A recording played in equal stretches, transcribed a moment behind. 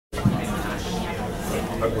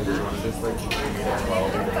Okay, do you want to just like keep it at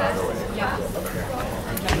 12 and get out of the way? Yeah.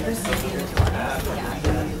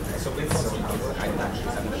 So with someone else, I actually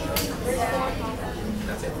have a show.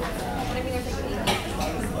 That's it.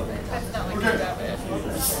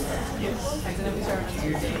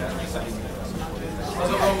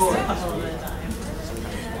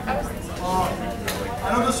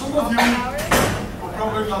 I know that some of you, or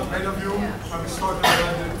probably not many of you, have started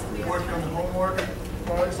already working on the homework.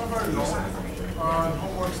 It's not very long. The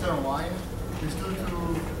homework's there online. It's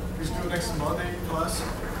due next Monday in class.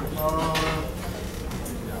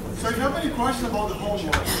 So if you have any questions about the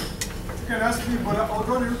homework, you can ask me, but I'll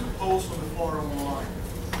draw you to post on the forum online.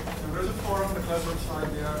 And there's a forum on the class website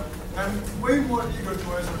there. I'm way more eager to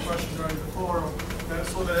answer questions during the forum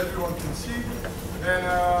so that everyone can see than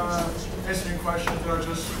answering questions that are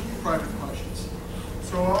just private questions.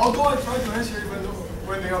 So although I try to answer even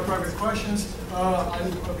when they are private questions, I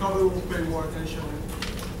probably will pay more attention and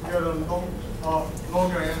get a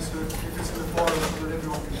longer answer if it's in the forum so that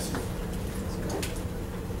everyone can see.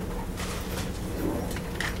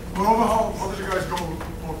 But overall, how did you guys go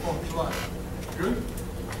for 4th of July? Good?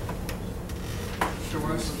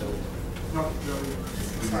 Not really.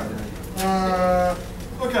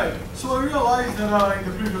 Okay, so I realized that in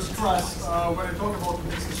the previous class, when I talked about the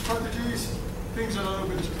business strategies, things are a little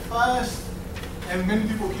bit too fast, and many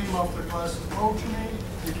people came after class to talk to me,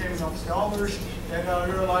 became enough scholars, and I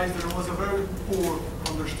realized there was a very poor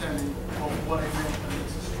understanding of what I meant by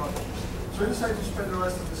business strategies. So I decided to spend the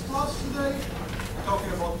rest of this class today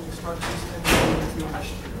talking about the strategies and the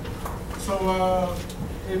Nash theorem. So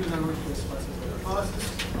maybe there will be classes later classes,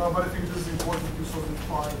 but I think this is important to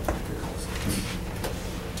solidify the concepts.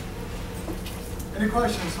 Any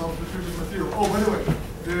questions of the previous material? Oh, by the way,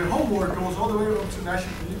 the homework goes all the way up to Nash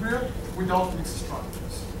equilibrium without mixed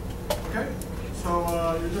structures. Okay? So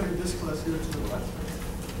you're going to need this class here to the left.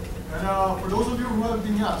 And for those of you who have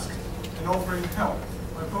been asked and offering help,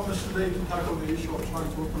 I promise today to tackle the issue of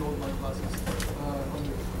trying to upload my classes.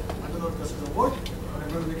 I don't know if that's going to work, but I'm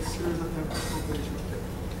going to make a serious attempt to solve the issue today.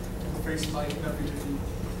 In the face of my inability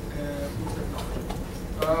and technology.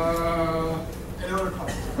 Any other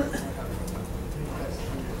questions I have?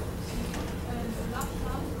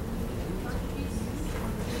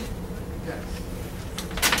 Yes.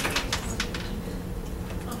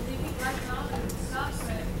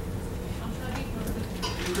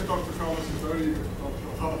 You can talk to Carlos, he's very eager to talk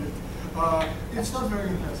about it. It's not very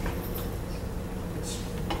intensive. It's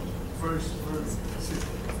very simple.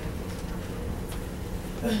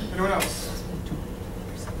 Anyone else?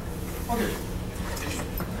 Okay.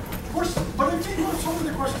 But I think some of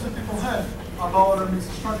the questions that people had about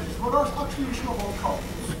mixed strategies were actually issue about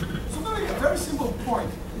calculus. So very simple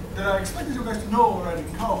point that I expected you guys to know already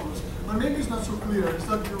in calculus, but maybe it's not so clear, it's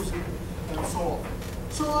not using and so on.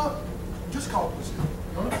 So just calculus here.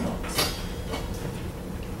 No.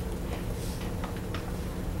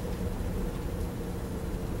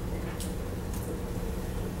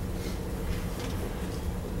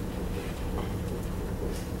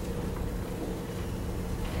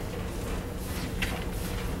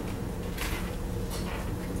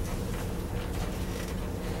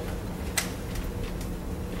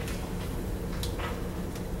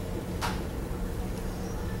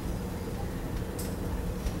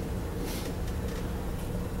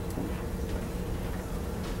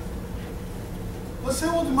 Let's say I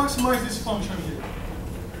want to maximize this function here.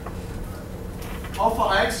 Alpha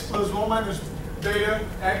x plus 1 minus beta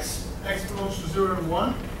x belongs to 0 and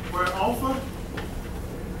 1, where alpha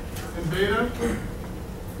and beta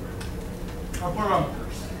are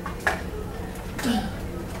parameters.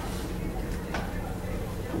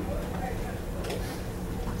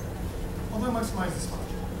 How do I maximize this function?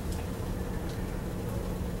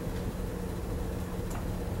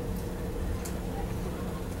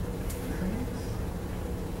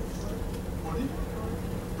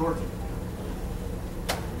 Dorothy.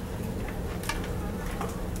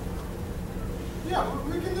 Yeah,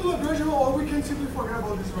 we can do Lagrangian, or we can simply forget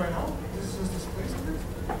about this right now. This is just the space of it.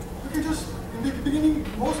 We can just, in the beginning,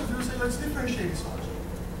 most of you say, let's differentiate this function.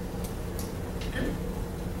 Okay?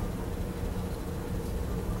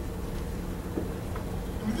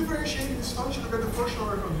 And we differentiate this function to get the first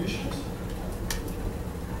order conditions.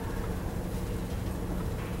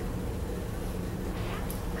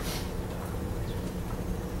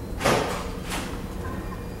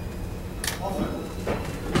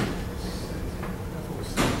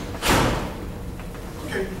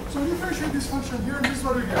 This function here, and this is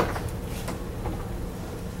what we get.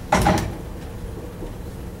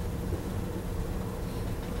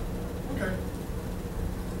 Okay.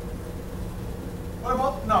 What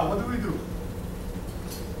about now? What do we do?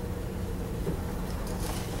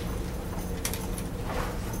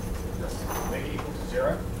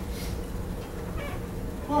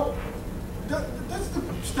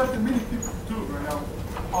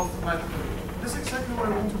 mathematically. That's exactly what I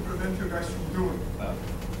want to prevent you guys from doing.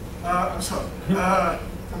 I'm sorry.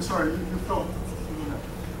 I'm sorry, you felt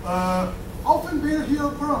that. Alpha and beta here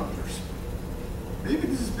are parameters. Maybe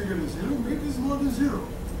this is bigger than 0, maybe this is more than 0.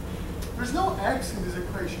 There's no x in this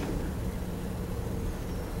equation here.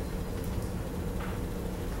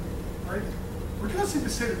 Right? We cannot simply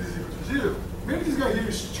say that this is equal to 0. Maybe this guy here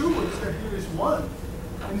is 2, and this guy here is 1,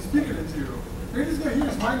 and it's bigger than 0. Maybe this guy here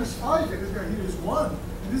is -5, and this guy here is 1,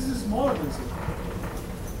 and this is smaller than 0.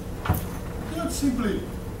 You cannot simply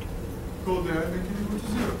go there and make it equal to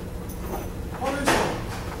 0. What is it?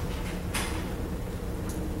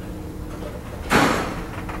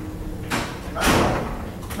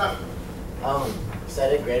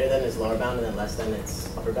 Set it greater than is lower bound and then less than its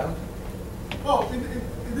upper bound? Well,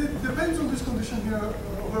 it depends on this condition here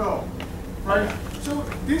overall, right? So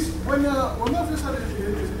this, when nothing said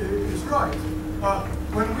is right,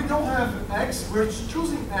 when we don't have x, we're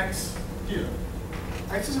choosing x here.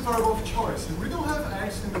 X is a variable of choice. If we don't have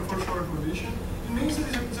x in the first order condition, it means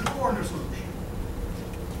that it's a corner solution.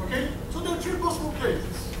 Okay? So there are 3 possible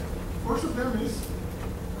cases. First of them is,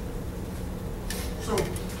 so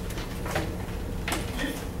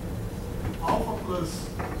if alpha plus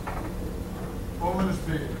 1 minus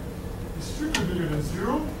beta is strictly bigger than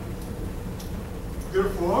 0,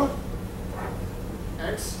 therefore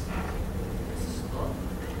x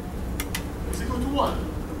is equal to 1.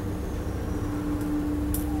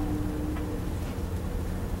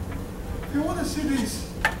 If you want to see this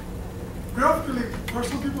graphically, for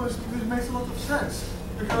some people this makes a lot of sense,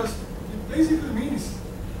 because it basically means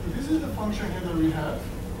that this is the function here that we have.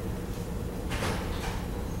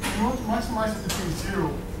 We want to maximize it between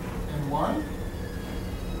 0 and 1.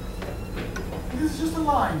 And this is just a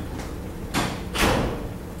line.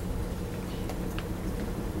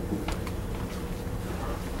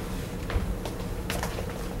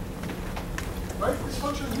 Right? This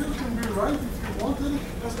function here can be right if you wanted it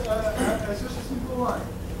as just a simple line.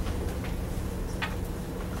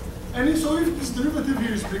 And so if this derivative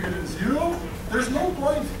here is bigger than 0, there's no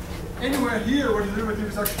point anywhere here where the derivative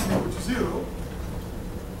is actually equal to 0.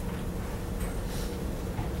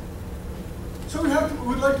 So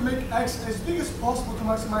we'd like to make x as big as possible to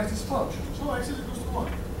maximize this function. So x is equal to 1.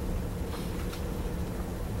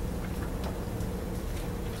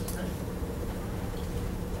 Okay.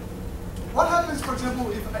 What happens, for example,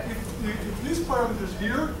 if these parameters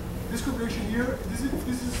here, this combination here, if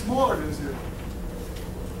this is smaller than 0?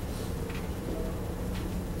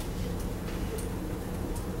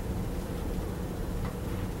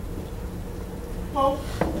 Well,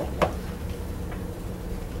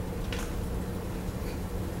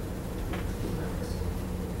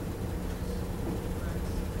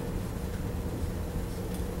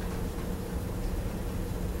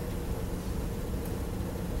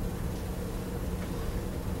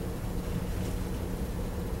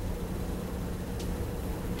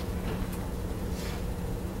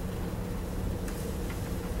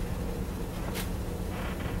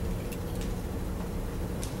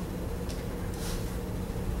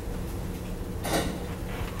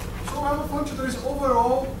 function that is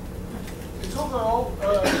overall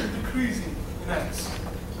decreasing in x.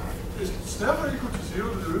 It's never equal to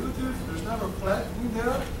 0, the derivative, there's never a flat in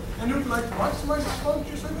there, and you would like to maximize this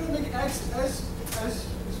function, so you're going to make x as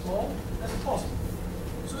small as possible.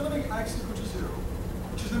 So you're going to make x equal to 0,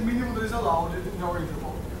 which is the minimum that is allowed in our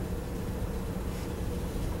interval here.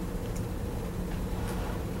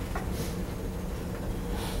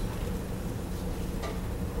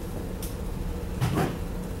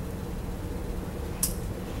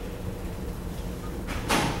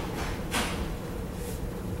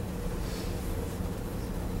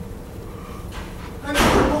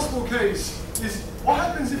 Case is what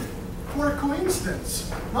happens if, for a coincidence,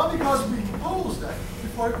 not because we impose that,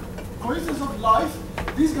 if for a coincidence of life,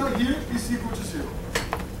 this guy here is equal to 0.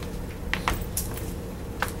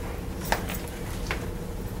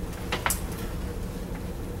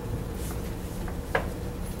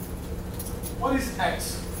 What is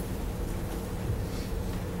x?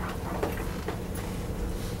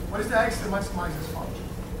 What is the x that maximizes this function?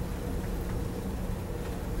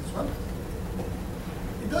 This one?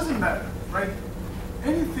 It doesn't matter, right?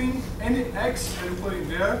 Anything, any x that you put in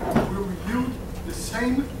there will yield the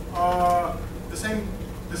same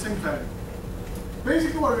value.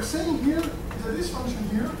 Basically, what we're saying here is that this function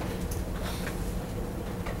here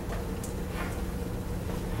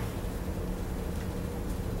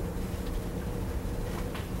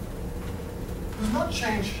does not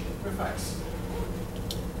change with x.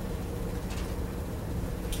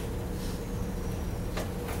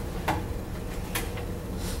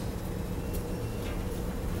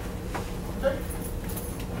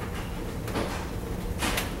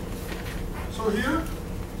 So here,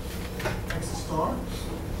 X star.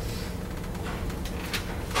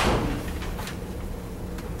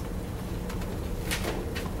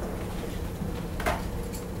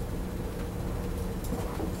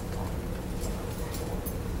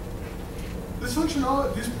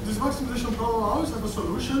 This maximization problem always have a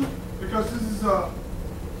solution because this is a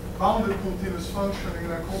bounded continuous function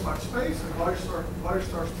in a compact space, and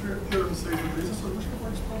Weierstrass theorem says that there is a solution for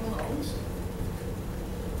this problem always.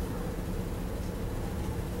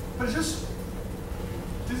 But it's just,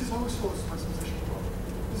 this is always solves maximization problem.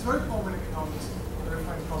 It's very common in economics that I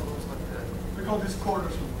find problems like that. We call these corner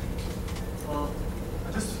solutions.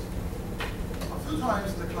 I just, a few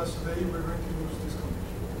times in the class today, we're going to use this condition.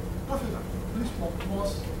 A few times, at least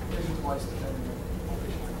once, maybe twice, depending on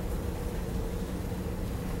operation.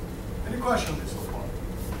 Any question on this so far?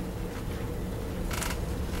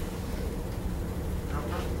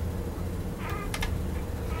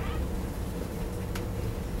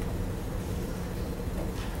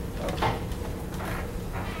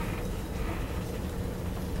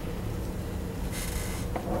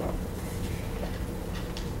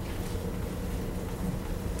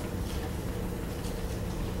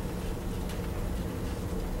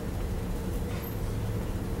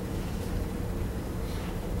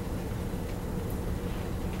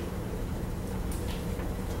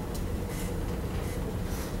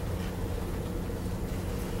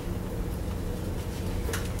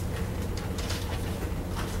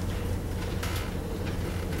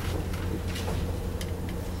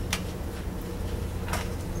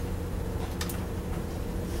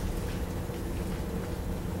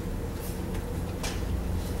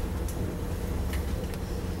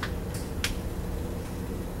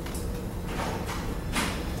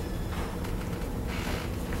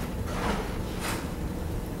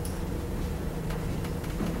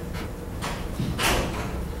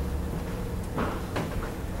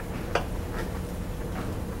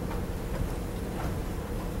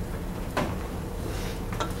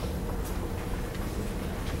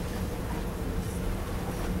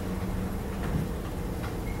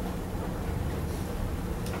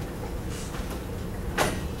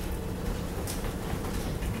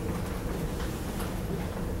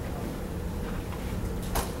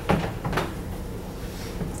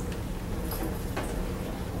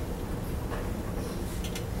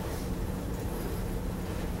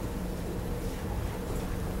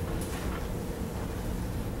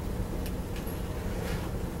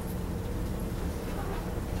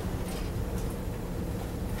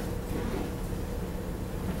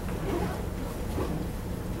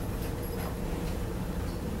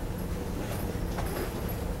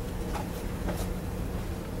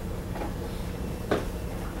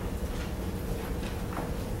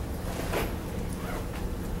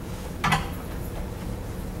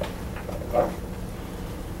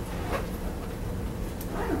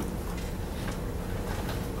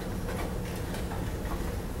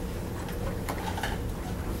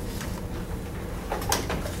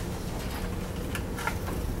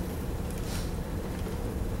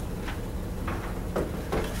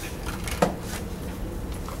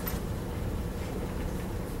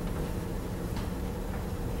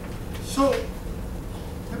 So,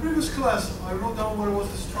 in the previous class, I wrote down what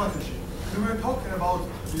was the strategy. And we were talking about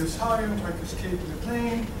the Osarian trying to escape the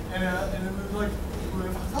plane, and we would like to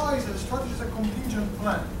emphasize that the strategy is a contingent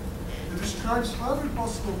plan that describes every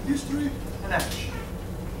possible history and action.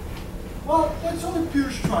 Well, that's only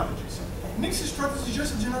pure strategies. Mixed strategy is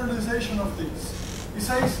just a generalization of these. It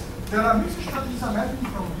says there are mixed strategies are mapping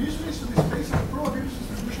from histories to the space of probability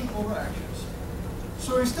distribution over actions.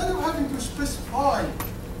 So instead of having to specify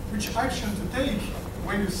which action to take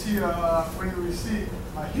when you see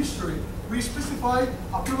a history, we specify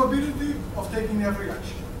a probability of taking every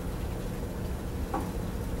action.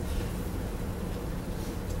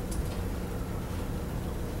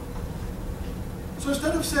 So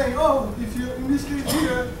instead of saying, oh, if you, in this case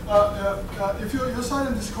here, if your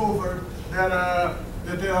silent discovered that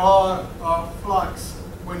there are flags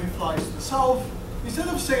when he flies to the south, instead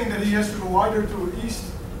of saying that he has to go either to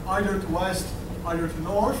east, either to west, either to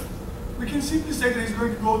north, we can simply say that he's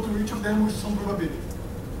going to go to each of them with some probability.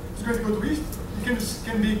 He's going to go to east, it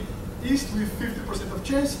can be east with 50% of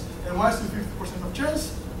chance, and west with 50% of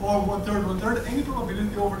chance, or one-third, any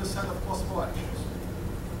probability over the set of possible actions.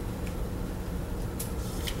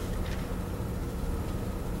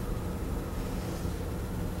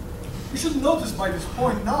 You should notice by this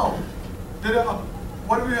point now that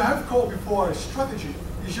what we have called before a strategy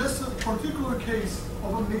is just a particular case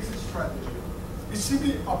of a mixed strategy. It's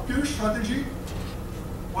simply a pure strategy.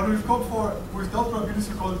 What we've called for without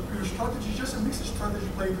probability, we call it pure strategy, just a mixed strategy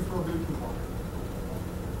played with probability 1.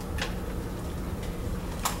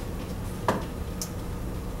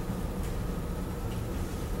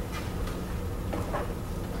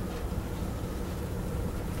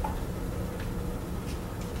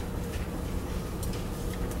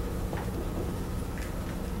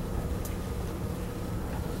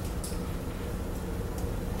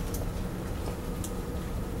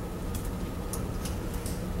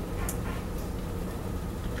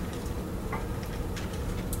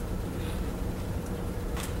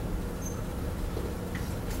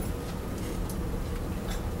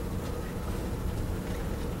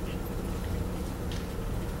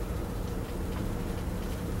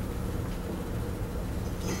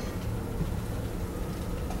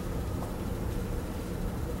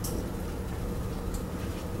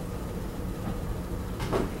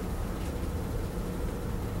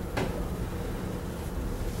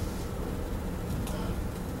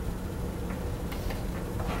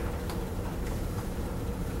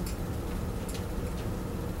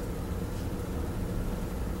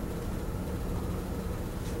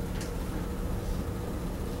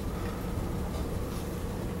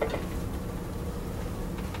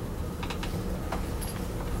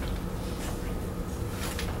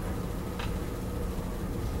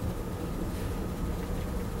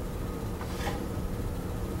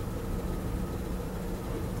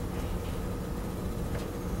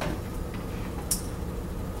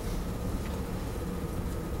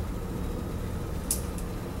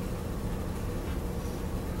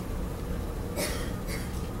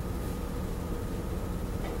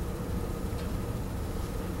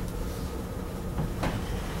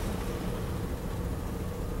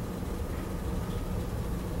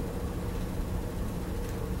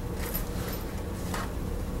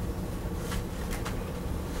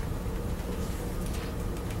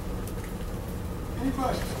 Any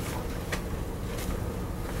questions?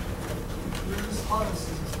 This is harness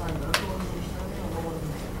is standard. Everyone is understanding or no one is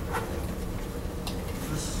understanding?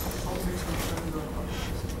 There's some misunderstanding of harness.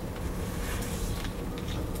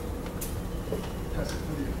 That's it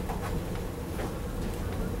for you.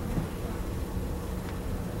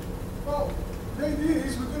 Well, the idea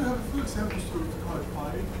is we're going to have a few examples to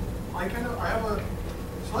clarify. I have a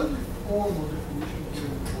slightly formal definition here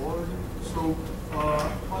on the board. So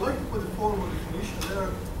I like to put the formal definition there.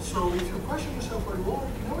 So if you question yourself where you are,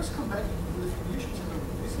 you can always come back to the definitions and go,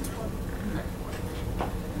 this is what you have.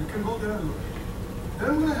 You can go there and look. Then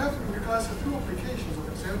I'm going to have in the class a few applications of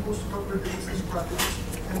examples to cover the business practice,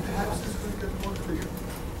 and perhaps this will get more clear.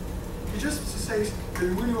 It just says that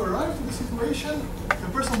when you arrive to the situation, the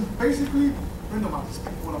person basically randomizes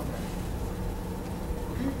one of them.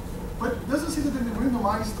 Okay? But it doesn't say that they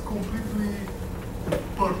randomized completely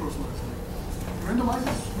purposelessly.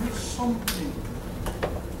 Randomizes with something.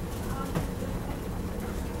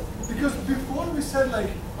 Because before we said like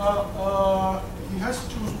he has to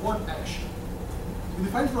choose one action. We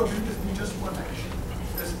define probability as being just one action.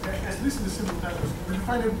 At least in the simple terms, we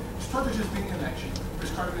define a strategy as being an action,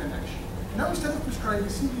 prescribing an action. Now instead of prescribing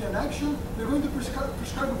simply an action, we're going to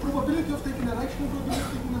prescribe a probability of taking an action and probability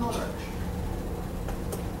of taking another action.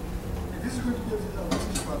 And this is going to be a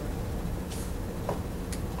business problem.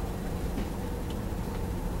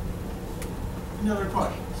 Any other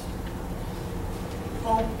questions?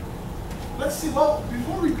 Well, let's see. Well,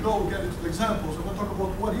 before we go get into the examples, I'm going to talk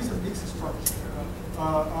about what is a mixed strategy.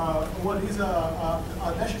 What is a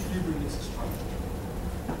Nash equilibrium mixed strategy.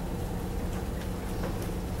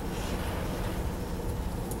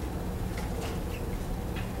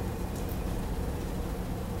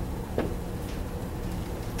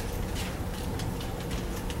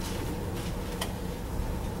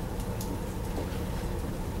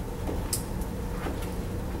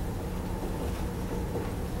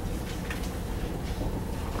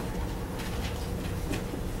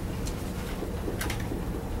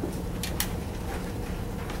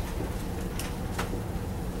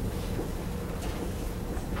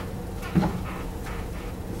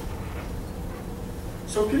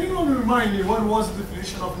 So can anyone remind me what was the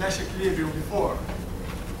definition of Nash equilibrium before?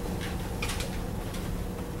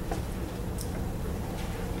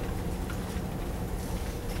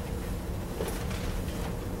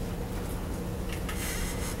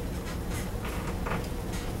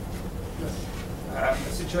 A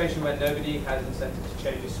situation where nobody has incentive to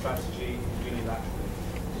change his strategy unilaterally.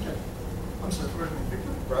 Okay. I'm sorry, correct me,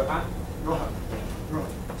 Victor? Rohan? Rohan.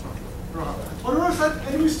 On the other side,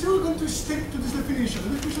 and we're still going to stick to this definition. The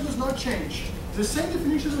definition does not change. The same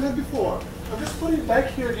definitions we had before. I'm just putting it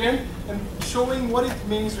back here again and showing what it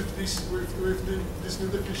means with this this new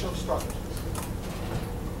definition of strategies.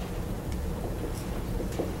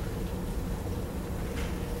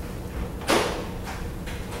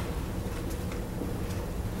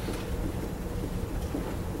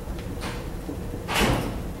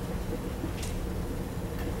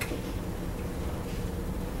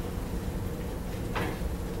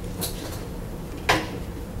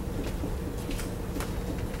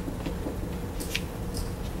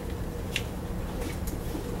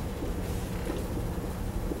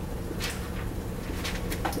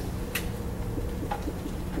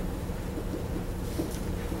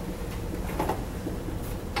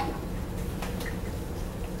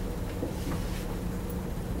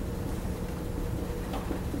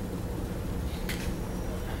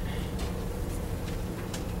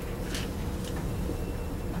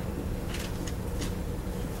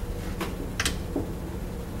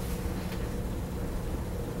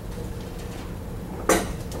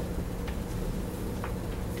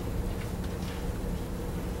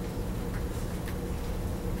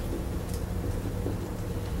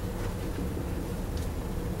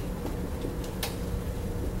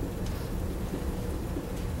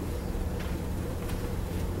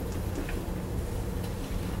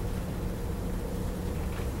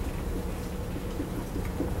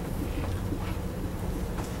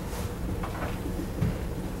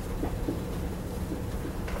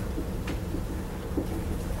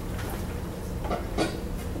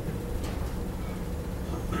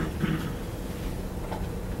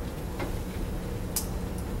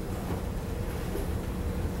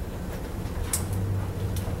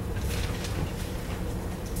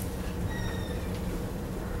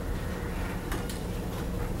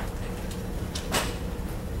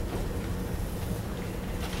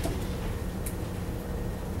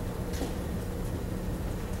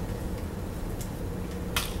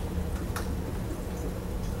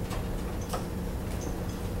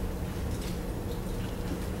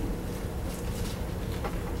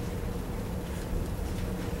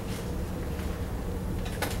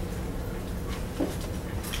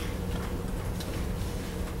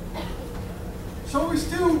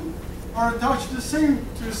 still are attached to the same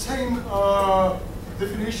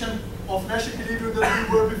definition of Nash equilibrium that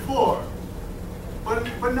we were before.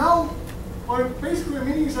 But now, what basically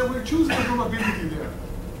meaning is that we're choosing a probability there.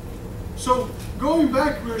 So going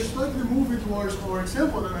back, we're slightly moving towards our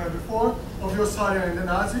example that I had before of Josiah and the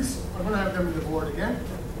Nazis. I'm going to have them in the board again.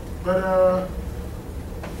 But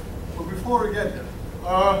before we get there,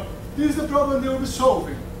 this is the problem they will be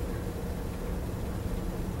solving.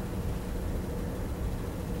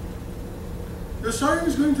 Josiah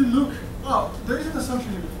is going to look out. There is an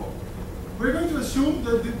assumption here before. We're going to assume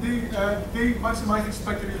that they maximize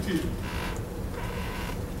expected utility.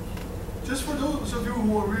 Just for those of you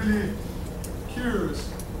who are really curious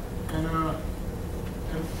and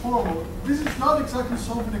formal, this is not exactly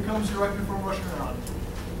something that comes directly from rationality.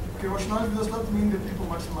 Okay, rationality does not mean that people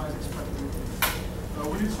maximize expected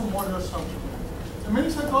utility. We need some more assumption. And many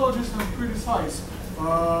psychologists have criticized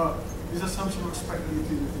this assumption of expected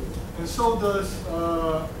utility. And so does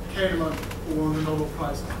Kahneman, who won the Nobel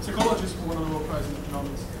Prize. Psychologists who won the Nobel Prize in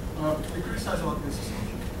economics. They criticize a lot this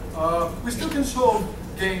assumption. We still can solve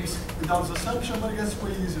games without this assumption, but it gets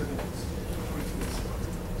way easier than this.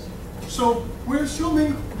 So we're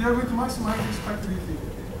assuming they're going to maximize expected utility.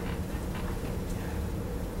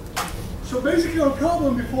 So basically our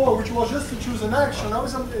problem before, which was just to choose an action, now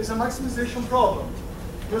is a maximization problem.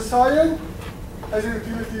 Josiah has a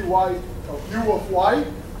utility y of u of y,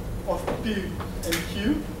 of p and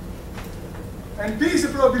q, and p is the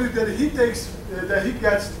probability that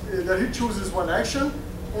he chooses one action,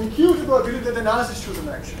 and q is the probability that the Nazis choose an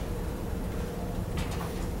action.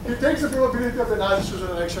 He takes the probability of the Nazis choosing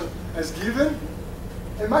an action as given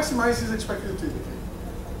and maximizes expected utility.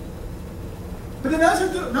 But the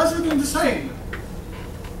Nazis are doing the same.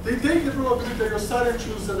 They take the probability that Josiah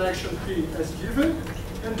chooses an action p as given,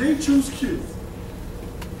 and they choose q.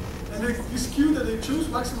 And this q that they choose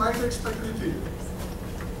maximizes the expected utility.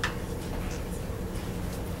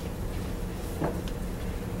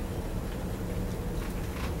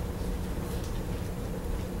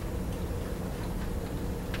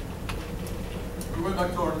 We went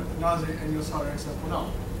back to our Nazi and Josiah example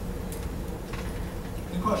now.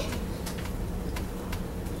 Any questions?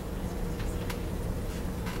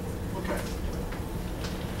 Okay.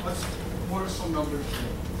 Let's work some numbers here.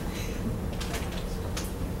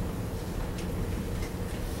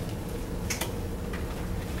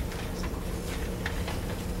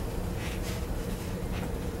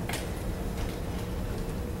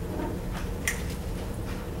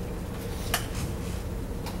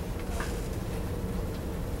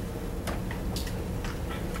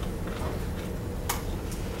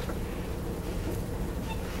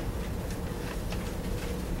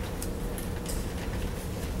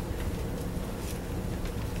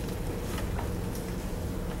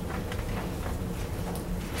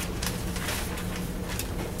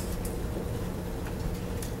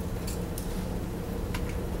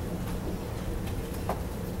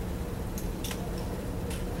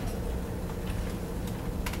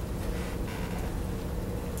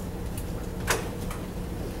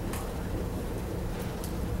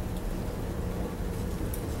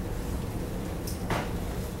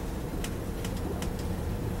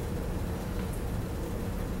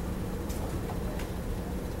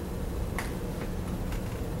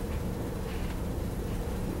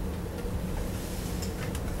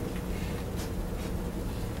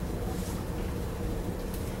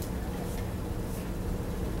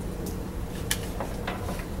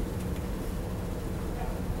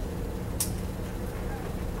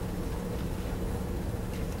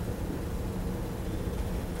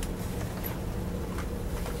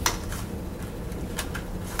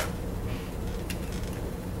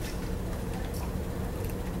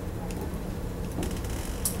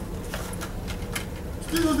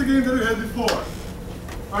 This was the game that we had before.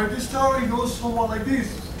 All right, this story goes somewhat like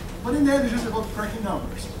this. But in the end, it's just about cracking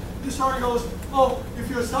numbers. This story goes, oh, if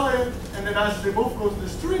you're Josiah and the Nazis, they both go to the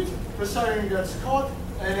street, Josiah gets caught,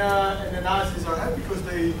 and the Nazis are happy because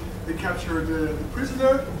they captured the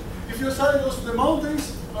prisoner. If Josiah goes to the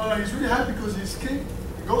mountains, he's really happy because he escaped.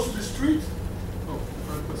 He goes to the street. Oh,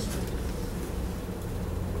 I put street.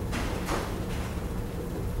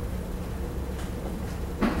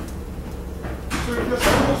 So if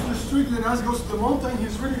Josiah goes to the street and the Nazi goes to the mountain,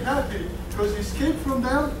 he's really happy because he escaped from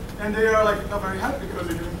them, and they are like not very happy because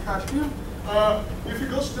they didn't catch him. If he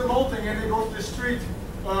goes to the mountain and they go to the street,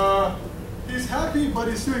 he's happy, but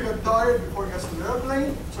he still got tired before he gets to the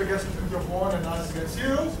airplane, so he gets utility of 1 and Nazi gets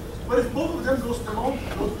 0. But if both of them goes to the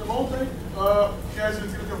mountain, he has a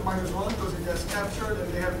utility of -1 because he gets captured,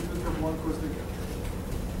 and they have a utility of 1 because they get captured.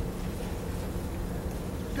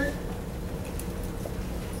 Okay?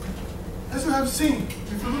 As you have seen,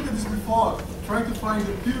 if you look at this before, trying to find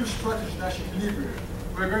the pure strategy Nash equilibrium,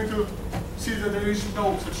 we're going to see that there is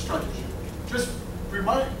no such strategy. Just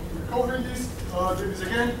recovering this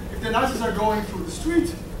again. If the nazis are going through the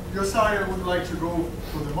street, your sire would like to go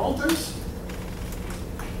through the mountains.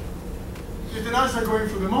 If the nazis are going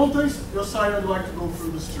through the mountains, your sire would like to go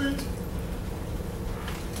through the street.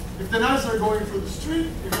 If the nazis are going through the street,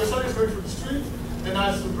 if your sire is going through the street, the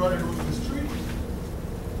nazis would rather go to the street.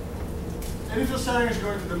 And if your sire is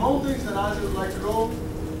going to the mountains, the nazis would like to go to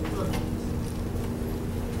the mountains.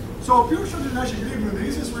 So pure strategy Nash equilibrium, the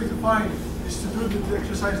easiest way to find is to do the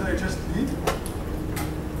exercise that I just did.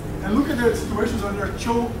 And look at the situations where there are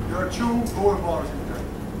two lower bars in there.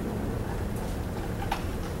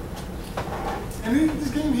 And in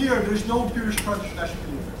this game here, there is no pure strategy Nash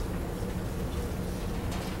equilibrium.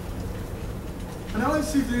 But now let's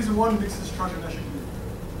see if there is one mixed strategy Nash equilibrium.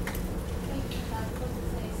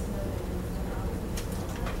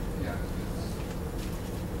 Yeah.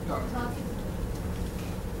 No.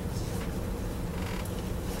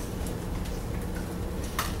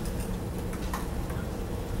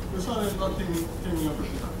 The sun is not teaming up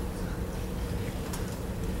with that.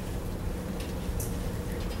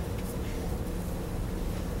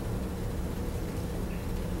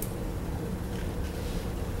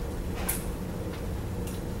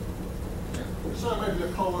 So it might be a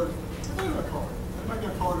colored, it might be a colored. It might be a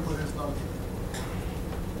colored, but it's not.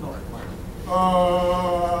 No, it might.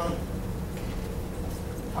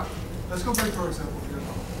 Let's go back for example here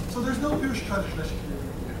now. So there's no pure strategy Nash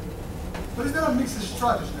equilibrium here. But is there a mixed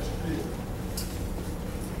strategy Nash equilibrium?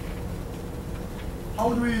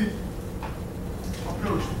 How do we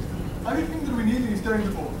approach it? Everything that we need is there in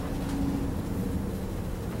the board.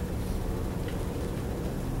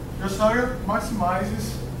 Your sire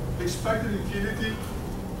maximizes the expected utility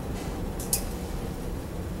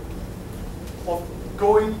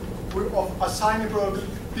of assigning probability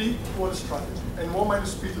P to a strategy and 1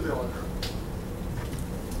 minus P to the other.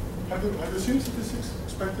 Have you seen statistics?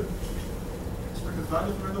 Expected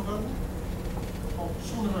value, random value? Oh,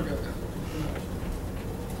 soon we'll get there.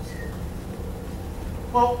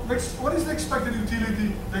 Well, what is the expected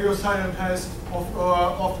utility that your science has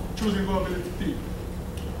of choosing probability P?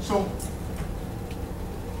 So,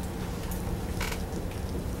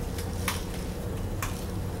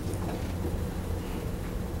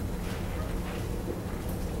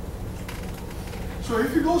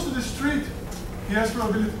 if he goes to the street, he has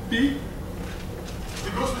probability P. If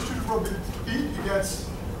he goes to the street with probability P, he gets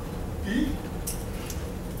P.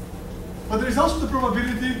 But there is also the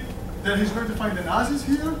probability that he's going to find the nazis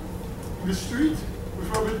here in the street with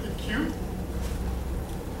probability Q.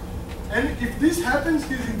 And if this happens,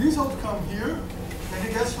 he's in this outcome here, and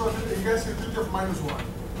he gets the utility of -1.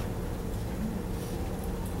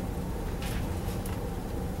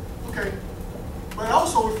 Okay. But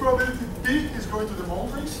also with probability P is going to the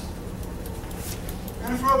mountains,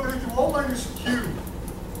 and with probability 1 minus Q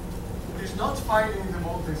is not finding the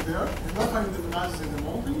mountains there, he's not finding the nazis in the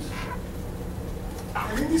mountains.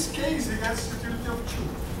 And in this case, he gets the utility of 2.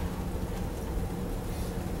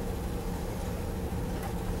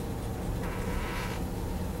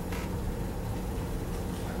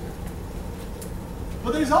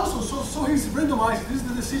 But there is also, so he's randomized. This is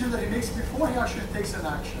the decision that he makes before he actually takes an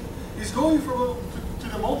action. He's going to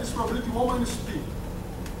the mountains probability 1 minus P.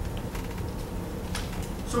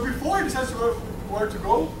 So before he decides where to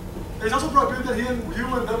go, there's also probability that he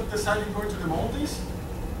will end up deciding going to the mountains.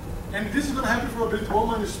 And this is going to happen for probability 1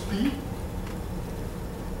 minus P.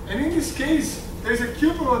 And in this case, there's a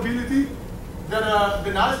Q probability that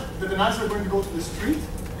the nazis are going to go to the street,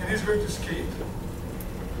 and he's going to escape.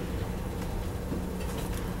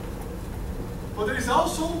 But there is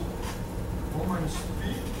also 1 minus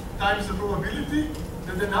P times the probability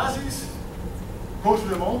that the nazis go to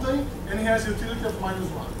the mountain, and he has a utility of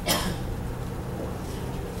 -1.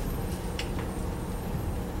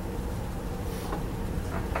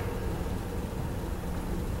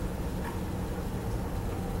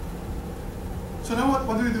 So now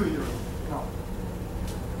what do we do here? Now,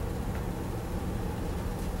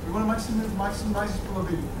 we want to maximize this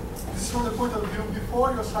probability. This is from the point of view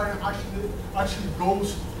before your science actually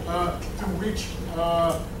goes to reach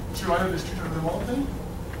to either the street or the mountain.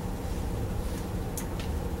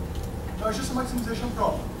 Now it's just a maximization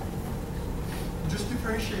problem. Just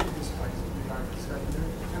differentiate this guy here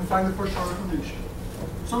and find the first order condition.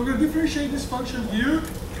 So I'm going to differentiate this function here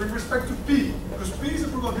with respect to P, because P is the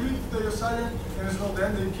probability that your science and as well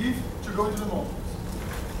then they give to go into the mountains.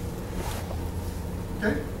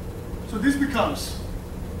 Okay? So this becomes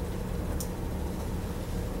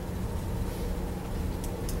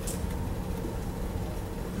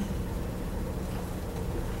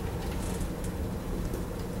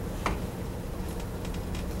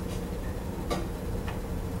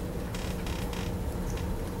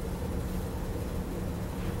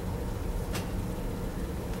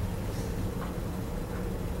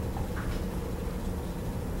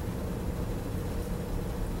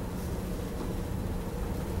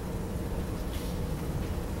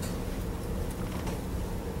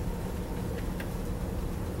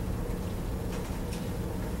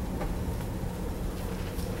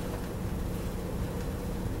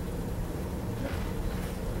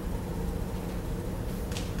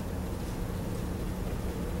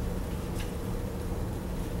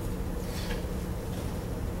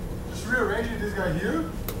guy here.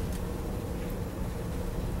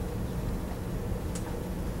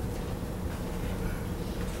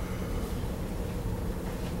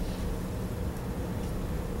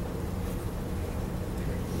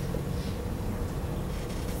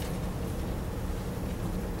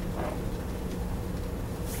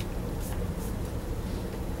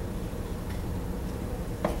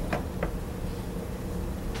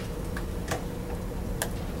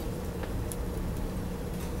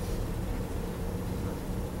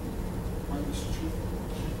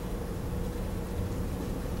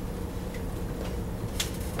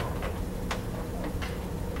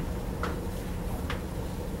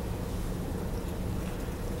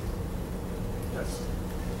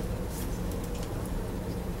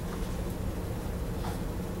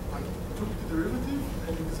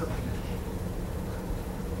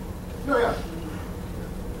 No, yeah.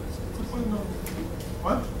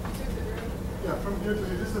 What? Yeah, from here to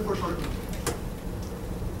here. This is the first argument.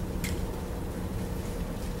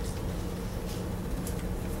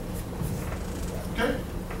 Okay?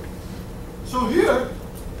 So here,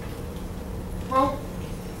 well,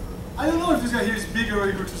 I don't know if this guy here is bigger or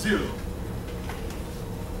equal to 0.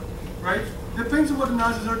 Right? Depends on what the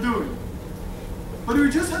Nazis are doing. But we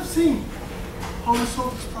just have seen how we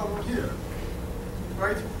solve this problem here.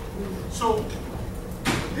 Right? So,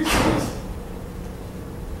 this is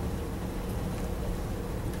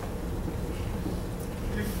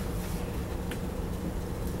if this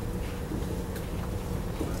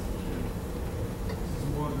is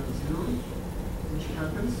more than 0, which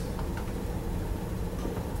happens.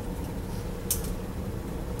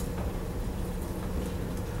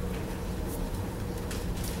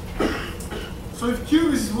 So if Q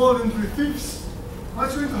is more than 3/5,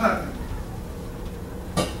 what's going to happen?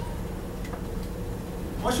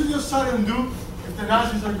 What should your Saturn do if the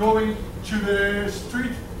Nazis are going to the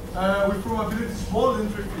street with probability smaller than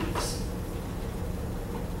 3/5?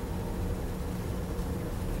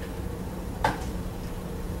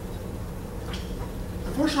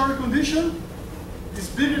 The first order condition is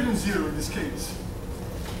bigger than 0 in this case.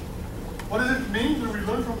 What does it mean that we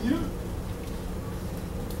learn from here?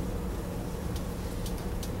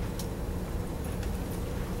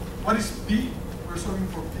 What is P? We're solving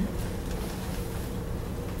for P.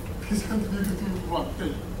 P is going to be equal to 1.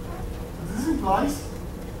 Okay. So this implies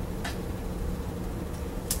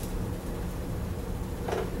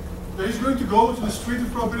that he's going to go to the street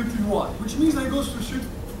with probability 1, which means that he goes to the street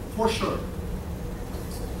for sure.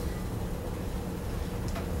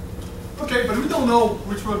 Okay, but we don't know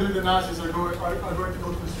which probability the Nazis are going to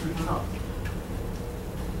go to the street or not.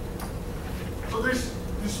 So there's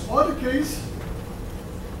this other case.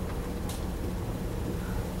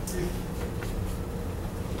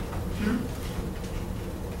 Q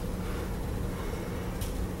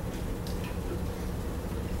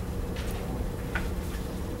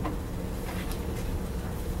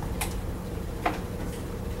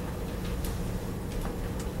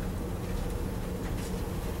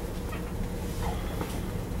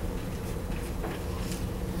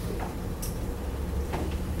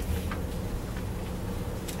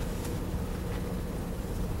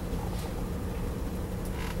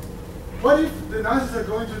What if the Nazis are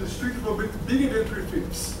going to the street with a bit bigger than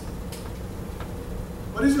 3/5?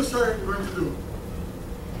 What is your Saturn going to do?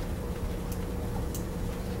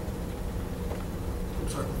 I'm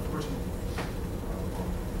sorry, question.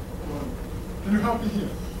 Can you help me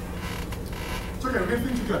here? It's okay, we're going to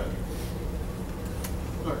think together.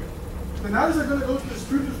 Look, the Nazis are going to go to the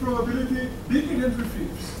street with probability bigger than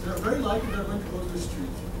 3/5. They're very likely they're going to go to the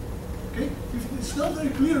street. Okay? If it's not very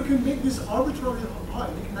clear, you can make this arbitrarily high,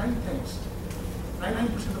 make 9 times.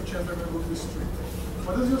 99% of chance they're going to go to the street.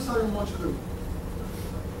 What does your Saturn want to do?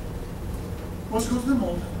 Wants to go to the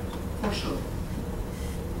mountain, for sure.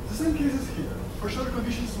 The same case as here. For sure the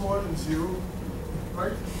condition is more than 0,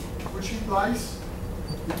 right? Which implies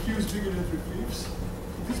the Q is bigger than 3/5.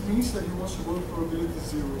 This means that he wants to go to probability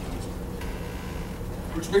 0 to the street.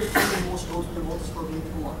 Which basically he wants to go to the mountain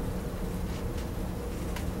probability 1.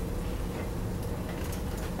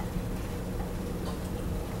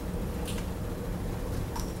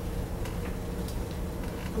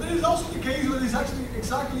 But there is also the case where it's actually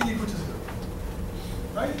exactly equal to 0,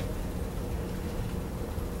 right?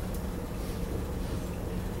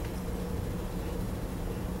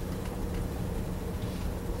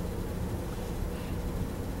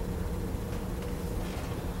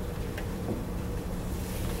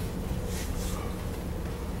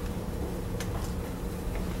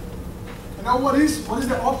 And now what is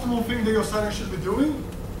the optimal thing that your Saturn should be doing?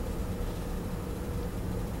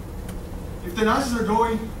 If the Nazis are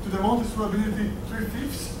going to the mountain's probability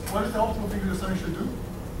 3/5, what is the optimal thing that the should do?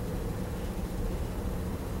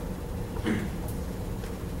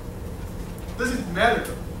 Does it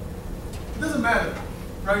matter? It doesn't matter,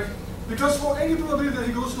 right? Because for any probability that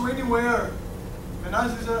he goes to anywhere, and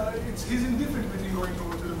as he's indifferent between going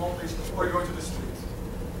to the mountains or going to the street.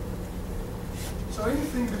 So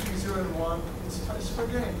anything between 0 and 1 is fair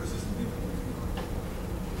game because it's indifferent.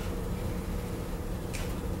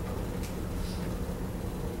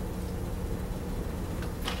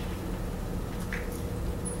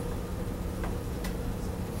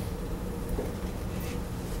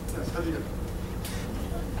 Yes, how do you?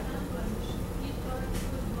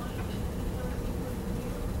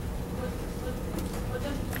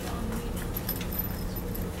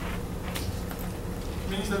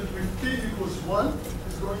 Means that if p equals 1,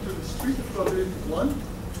 is going to the street of probability 1,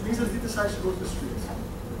 it means that he decides to go to the street.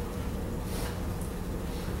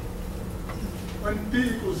 When p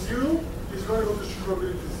equals 0, he's going to go to the street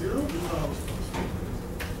probability 0. This is how it's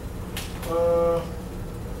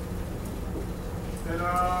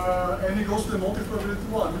and he goes to the multi probability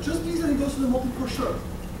 1, which just means that he goes to the multi for sure.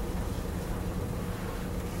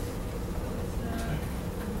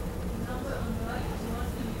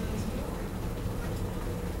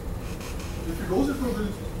 If he goes to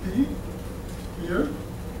probability p here,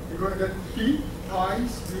 you're going to get p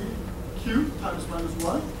times the q times minus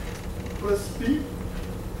 1 plus p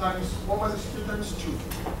times 1 minus q times 2.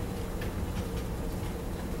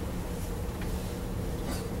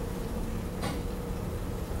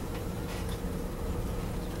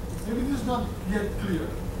 Maybe this is not yet clear.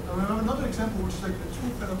 We have another example which is like the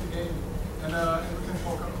true penalty game, and we can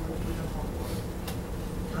talk about it.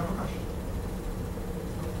 You have a question?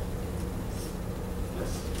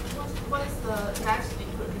 What is the Nash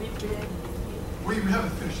equilibrium? We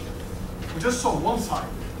haven't finished yet. We just saw one side.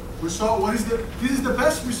 We saw this is the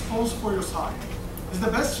best response for your side. It's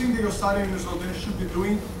the best thing that your side and your solver should be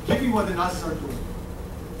doing, given what the Nazis are doing.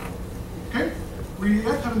 Okay? We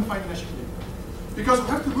yet haven't found Nash equilibrium. Because we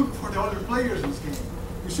have to look for the other players in this game.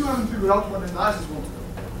 We still haven't figured out what the Nazis want to do.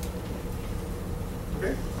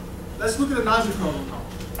 Okay? Let's look at the Nazi problem now.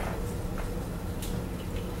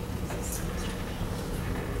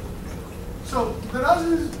 So the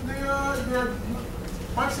Nazis, they are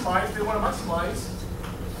maximized. They want to maximize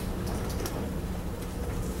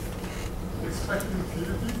expected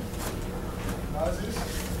utility. Nazis.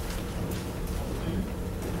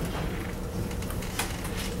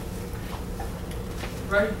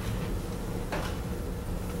 Right?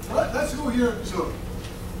 Well, let's go here. So,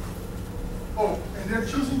 and they're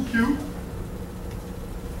choosing Q.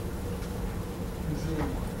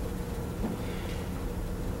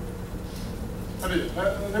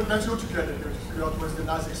 Let's go together here to figure out what's the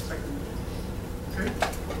Nazi expected. Okay?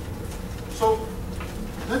 So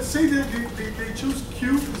let's say that they choose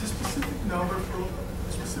Q as a specific number for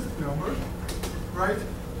a specific number, right?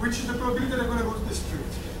 Which is the probability that they're going to go to the street.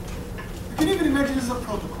 You can even imagine this as a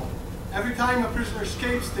protocol. Every time a prisoner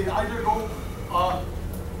escapes, they either go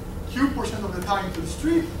Q% of the time to the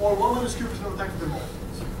street or 1 minus Q% of the time to the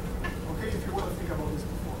mountains. Okay, if you want to think about this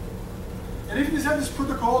before. And if they have this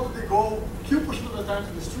protocol that they go Q% of the time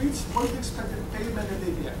to the streets, what is the expected payment that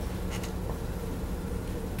they get?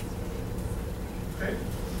 Okay?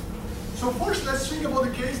 So first, let's think about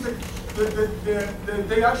the case that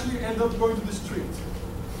they actually end up going to the street.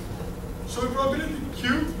 So in probability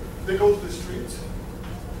Q, they go to the street.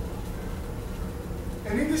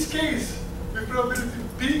 And in this case, with probability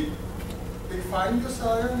P, they find the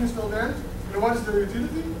siren and install that. And what is their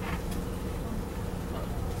utility?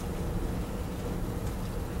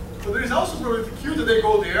 So there is also probability Q that they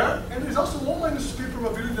go there, and there is also 1 minus P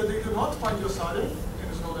probability that they do not find the siren and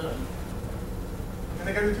install there. And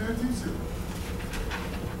they get utility 0.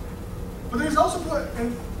 But there is also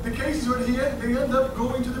the cases where they end up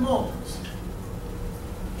going to the mountains.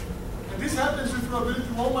 And this happens with probability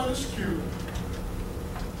 1 minus Q.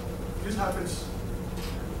 This happens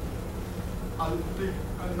a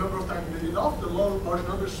number of times maybe enough. The large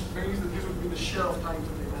numbers means that this would be the share of time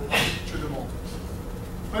that they go to the mountains.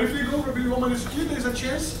 But if you go probability 1 minus Q, there is a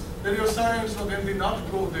chance that your science will then not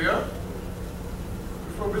go there.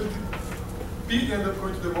 With probability P, they end up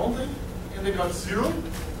going to the mountain, and they got 0.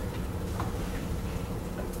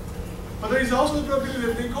 But there is also the probability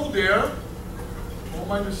that they go there, 1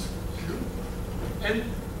 minus Q, and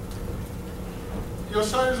your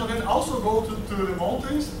science will then also go to the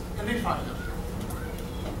mountains, and they find them.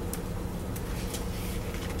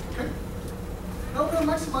 Okay? Now we're going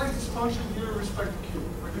to maximize this function here with respect to Q,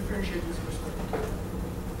 or differentiate this with respect to Q.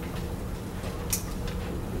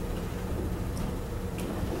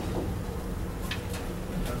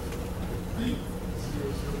 P,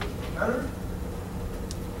 0, 0.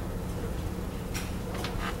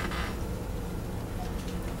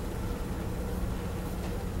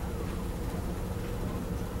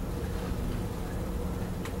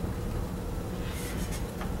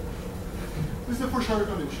 the first order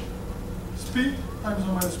condition. Speed times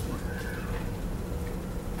 1 minus speed.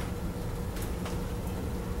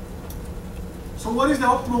 So what is the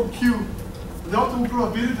optimal Q? The optimal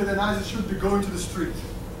probability that an analysis should be going to the street?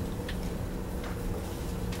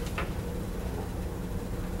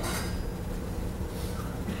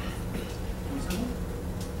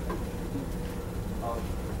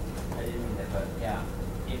 I didn't mean that, but yeah,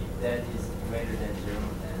 if that is greater than 0,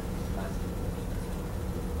 then that's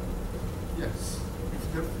Yes.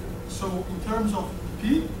 So in terms of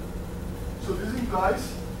P, so this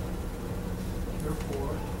implies,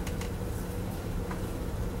 therefore,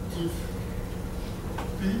 if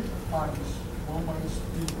P times 1 minus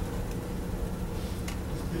P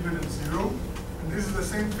is bigger than 0, and this is the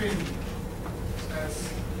same thing as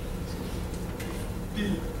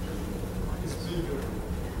P is bigger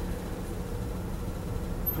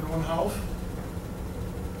than 1/2,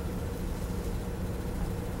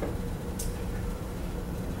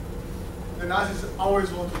 the analysis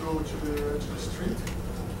always want to go to the street,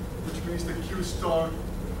 which means the Q star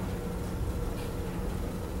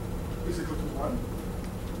is equal to 1.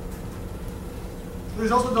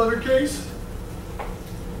 There's also the other case.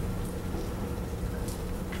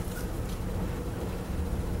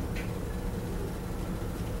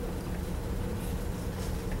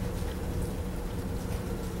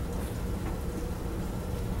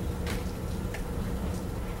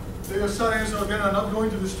 The studies again are not going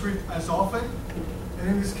to the street as often, and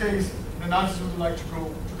in this case, the analysis would like to go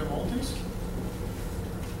to the multis.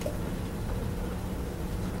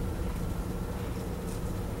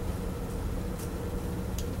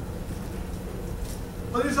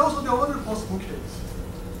 But there's also the other possible case,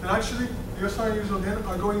 that actually the studies again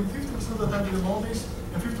are going 50% of the time to the multis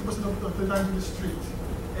and 50% of the time to the street.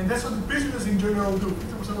 And that's what the business in general do.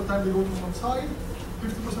 50% of the time they go to one side,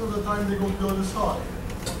 50% of the time they go to the other side.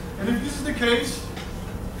 And if this is the case,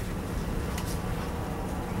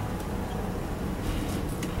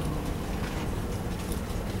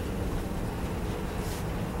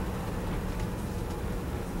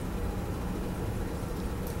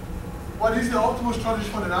 what is the optimal strategy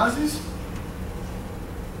for the analysis?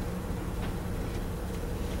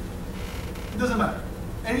 It doesn't matter.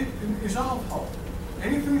 It's not our fault.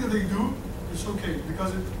 Anything that they do is okay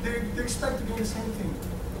because they expect to do the same thing.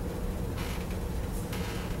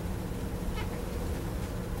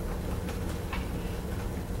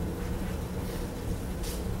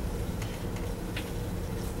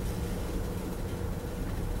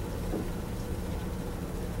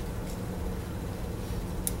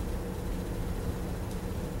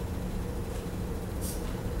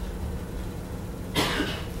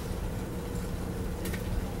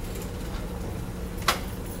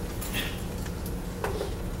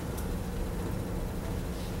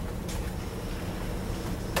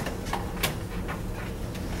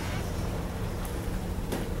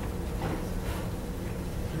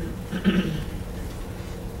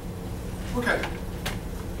 Okay.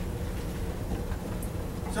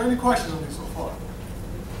 Is there any questions on this so far?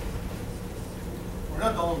 We're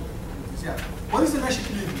not done with this yet. What is the Nash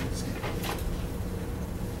equilibrium in this game?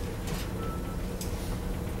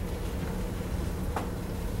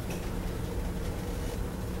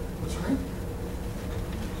 What's your name?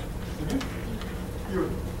 You.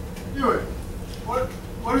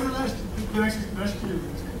 What is the Nash equilibrium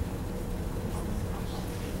in this game?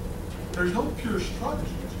 There's no pure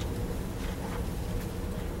strategy.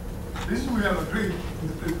 This is what we have agreed in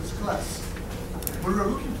the previous class. But we're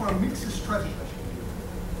looking for a mixed strategy.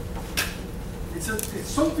 It's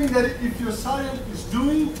something that if your science is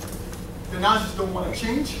doing, the analysis don't want to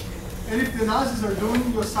change. And if the analysis are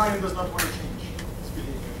doing, your science does not want to change its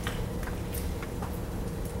behavior.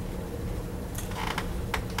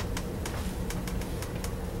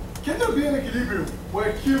 Can there be an equilibrium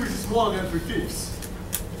where Q is smaller than 3/5?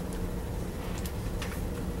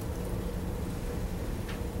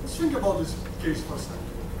 Think about this case for a second.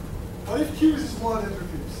 What if Q is smaller than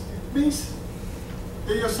 3/5? It means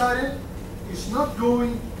that your siren is not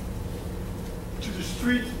going to the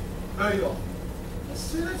street very often.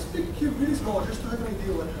 Let's pick Q really small just to have an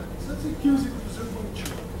idea what happens. Let's say Q is equal to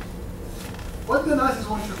 0.2. What do the analysis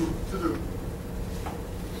want you to do?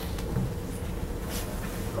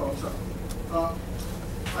 Oh, I'm sorry.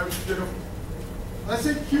 Let's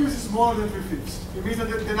say Q is smaller than 3/5. It means that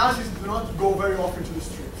the analysis do not go very often to the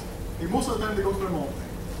street. And most of the time they go to the mountain.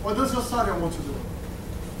 What does your study want to do?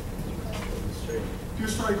 Q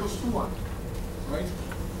star equals to 1, right?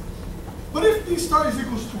 But if P star is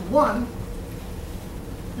equals to 1,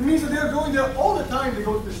 it means that they're going there all the time they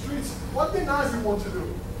go to the streets. What the analysis want to do?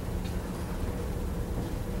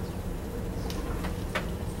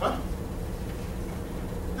 What?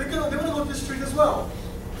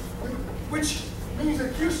 which means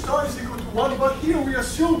that Q star is equal to 1, but here we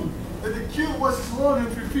assume that the Q was smaller than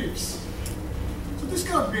 3/5. So this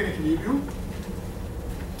cannot be an equilibrium,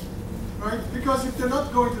 right? Because if they're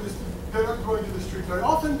not going to the street very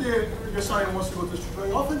often, your sign wants to go to the street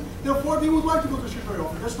very often, therefore they would like to go to the street very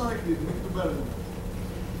often. That's not equilibrium, we can do better than that.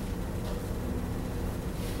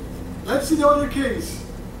 Let's see the other case,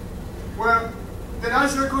 where the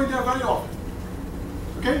Nash are going there very often.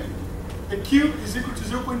 Okay? The Q is equal to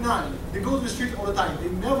 0.9. They go to the street all the time. They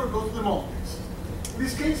never go to the mountains. In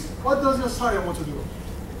this case, what does your sign want to do?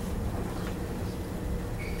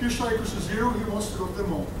 Q star equals to 0, he wants to go to the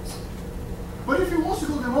mountains. But if he wants to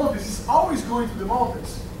go to the mountains, he's always going to the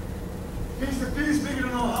mountains. Means the P is bigger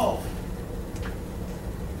than our half.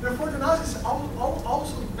 Therefore, the Nazis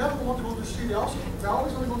also never want to go to the street. They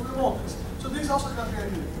always want to go to the mountains. So this also cannot be an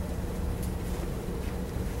equilibrium.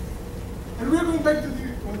 And we're going back to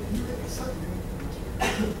the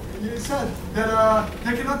you said that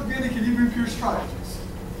there cannot be an equilibrium pure strategies,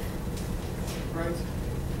 right?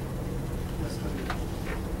 Yes.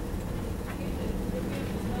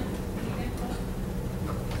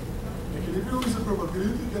 Equilibrium is a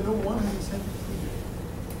probability that no one has the same equilibrium.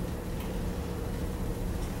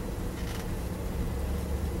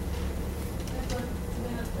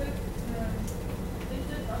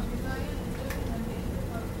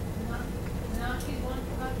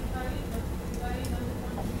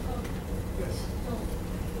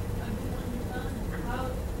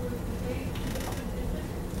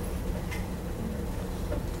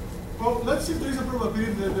 Well, let's see if there is a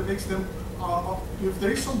probability that makes them, if there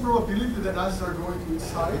is some probability that Nazis are going to its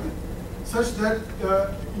side, such that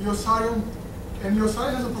your sign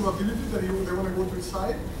has a probability that they want to go to its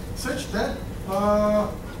side, such that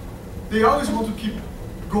they always want to keep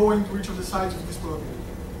going to each of the sides with this probability.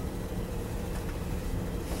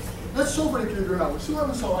 Let's solve an equilibrium now.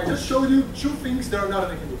 So I just showed you two things that are not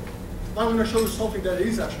an equilibrium. Now I'm going to show you something that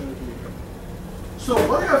is actually an equilibrium. So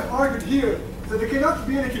what I have argued here is that there cannot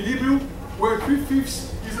be an equilibrium where 3/5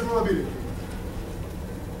 is a probability.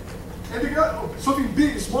 And something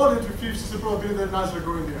big, smaller than 3/5 is the probability that Nazis are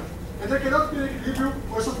going there. And there cannot be an equilibrium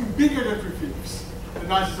where something bigger than 3/5 the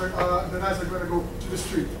Nazis are going to go to the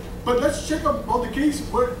street. But let's check about the case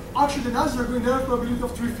where actually the Nazis are going there with a probability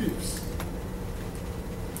of 3/5.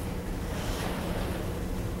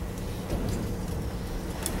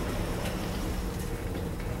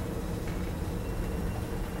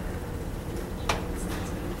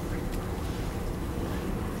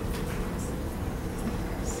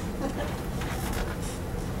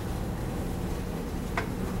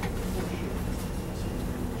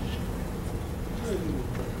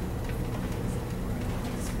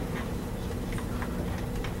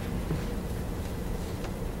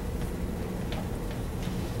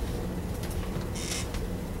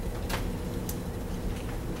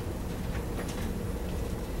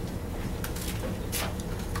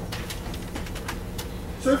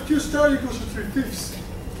 So if Q star equals to 3/5,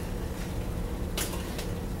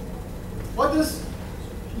 what does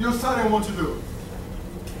your sign want to do?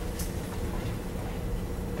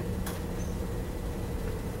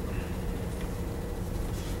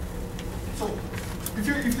 So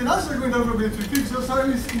if the Nazis are going down probability 3/5, your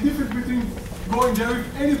sign is indifferent between going there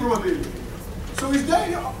with any probability. So is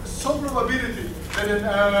there some probability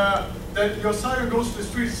that your sign goes to the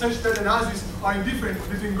street such that the Nazis are indifferent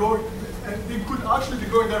between going, and they could actually be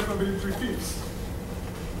going there probability 3/5?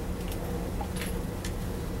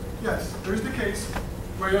 Yes, there is the case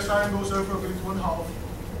where your sign goes there probability 1/2.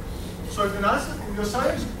 So if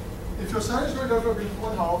your sign is going there probability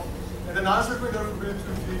 1/2, and the Nazis are going there probability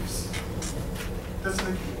 3/5, that's an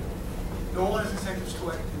equilibrium. No one has incentives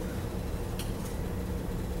to act.